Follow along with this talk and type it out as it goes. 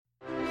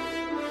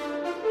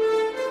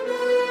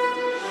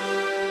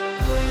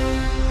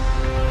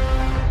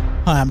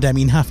Hi, I'm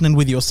Damien Heffernan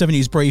with your 7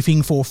 News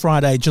briefing for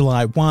Friday,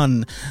 July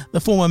 1.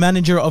 The former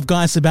manager of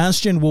Guy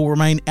Sebastian will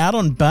remain out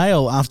on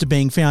bail after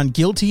being found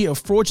guilty of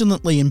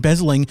fraudulently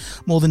embezzling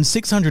more than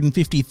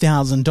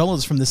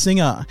 $650,000 from the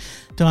singer.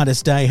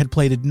 Titus Day had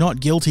pleaded not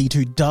guilty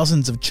to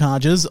dozens of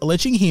charges,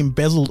 alleging he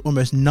embezzled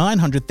almost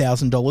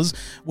 $900,000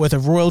 worth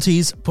of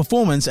royalties,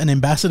 performance and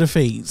ambassador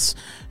fees.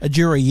 A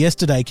jury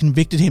yesterday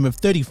convicted him of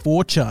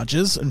 34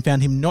 charges and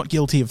found him not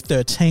guilty of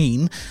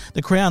 13.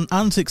 The Crown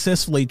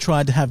unsuccessfully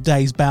tried to have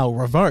Day's bail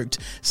revoked,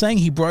 saying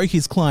he broke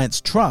his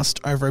client's trust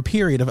over a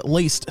period of at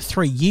least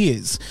 3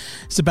 years.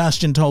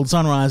 Sebastian told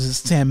Sunrise's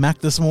Sam Mack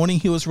this morning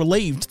he was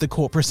relieved the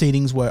court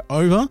proceedings were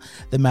over.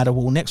 The matter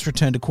will next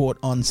return to court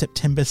on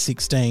September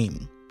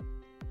 16.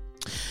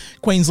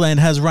 Queensland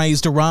has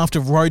raised a raft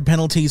of road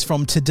penalties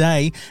from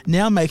today,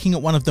 now making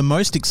it one of the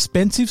most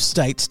expensive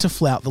states to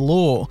flout the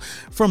law.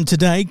 From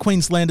today,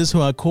 Queenslanders who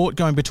are caught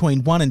going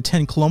between 1 and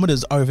 10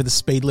 kilometres over the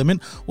speed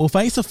limit will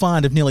face a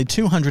fine of nearly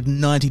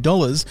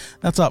 $290.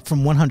 That's up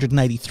from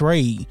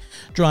 $183.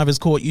 Drivers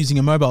caught using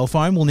a mobile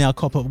phone will now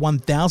cop a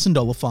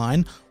 $1,000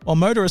 fine, while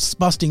motorists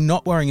busting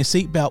not wearing a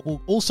seatbelt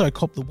will also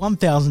cop the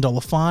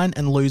 $1,000 fine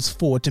and lose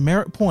 4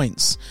 demerit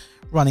points.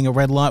 Running a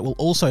red light will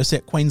also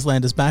set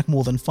Queenslanders back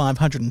more than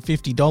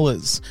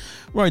 $550.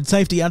 Road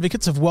safety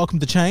advocates have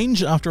welcomed the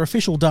change after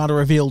official data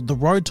revealed the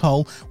road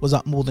toll was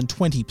up more than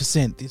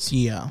 20% this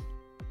year.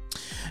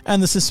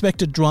 And the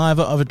suspected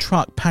driver of a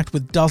truck packed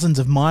with dozens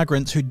of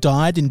migrants who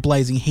died in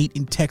blazing heat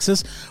in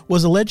Texas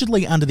was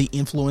allegedly under the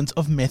influence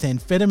of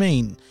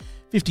methamphetamine.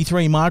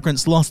 53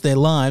 migrants lost their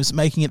lives,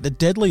 making it the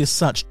deadliest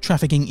such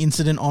trafficking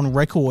incident on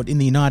record in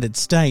the United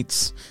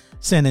States.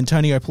 San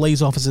Antonio police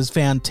officers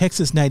found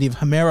Texas native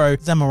Homero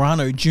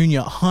Zamorano Jr.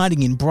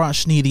 hiding in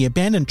brush near the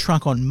abandoned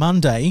truck on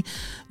Monday.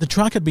 The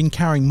truck had been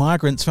carrying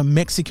migrants from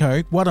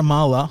Mexico,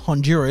 Guatemala,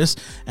 Honduras,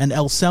 and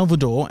El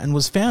Salvador and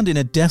was found in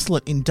a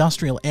desolate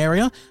industrial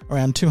area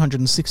around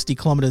 260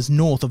 kilometres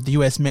north of the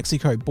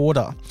US-Mexico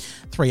border.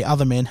 3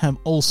 other men have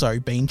also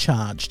been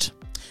charged.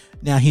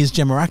 Now here's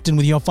Gemma Acton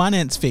with your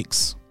Finance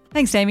Fix.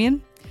 Thanks,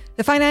 Damien.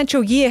 The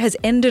financial year has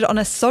ended on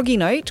a soggy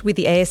note, with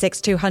the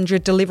ASX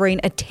 200 delivering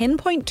a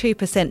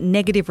 10.2%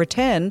 negative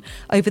return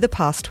over the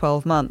past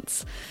 12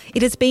 months.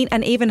 It has been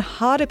an even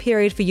harder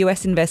period for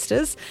US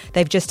investors.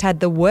 They've just had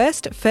the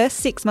worst first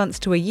 6 months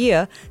to a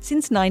year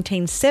since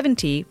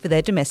 1970 for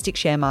their domestic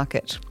share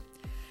market.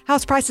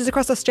 House prices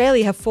across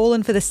Australia have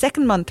fallen for the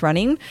second month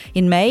running,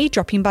 in May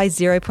dropping by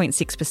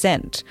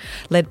 0.6%,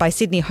 led by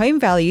Sydney home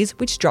values,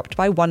 which dropped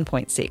by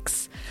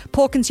 1.6%.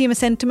 Poor consumer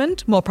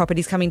sentiment, more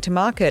properties coming to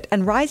market,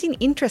 and rising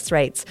interest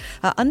rates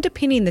are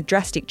underpinning the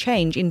drastic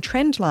change in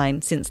trend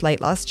line since late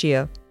last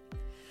year.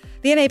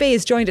 The NAB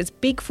has joined its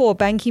Big Four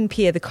banking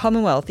peer, the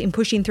Commonwealth, in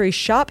pushing through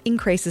sharp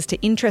increases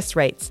to interest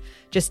rates,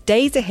 just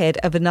days ahead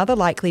of another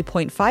likely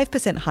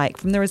 0.5% hike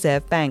from the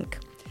Reserve Bank.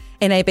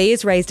 NAB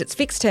has raised its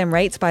fixed-term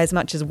rates by as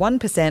much as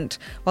 1%,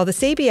 while the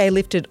CBA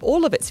lifted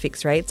all of its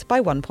fixed rates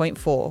by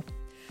 1.4%.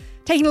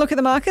 Taking a look at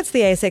the markets,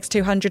 the ASX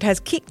 200 has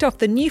kicked off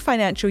the new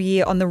financial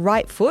year on the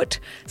right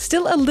foot,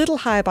 still a little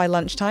higher by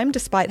lunchtime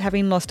despite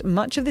having lost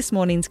much of this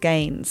morning's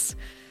gains.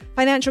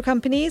 Financial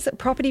companies,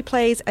 property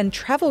plays and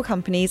travel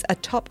companies are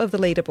top of the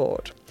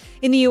leaderboard.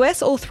 In the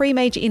US, all 3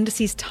 major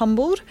indices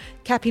tumbled,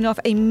 capping off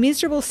a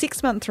miserable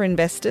 6 month for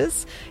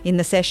investors. In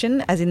the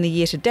session, as in the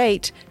year to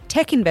date,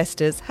 tech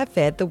investors have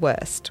fared the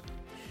worst.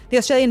 The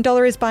Australian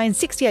dollar is buying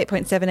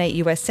 68.78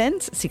 US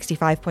cents,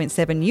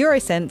 65.7 euro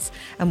cents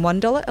and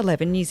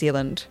 $1.11 New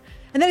Zealand.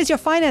 And that is your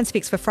Finance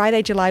Fix for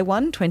Friday, July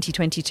 1,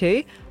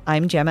 2022.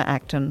 I'm Gemma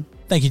Acton.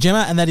 Thank you,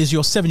 Gemma, and that is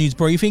your 7 News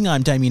briefing.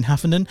 I'm Damien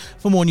Heffernan.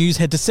 For more news,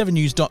 head to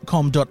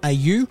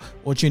 7news.com.au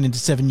or tune into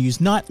 7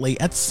 News Nightly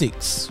at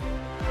 6.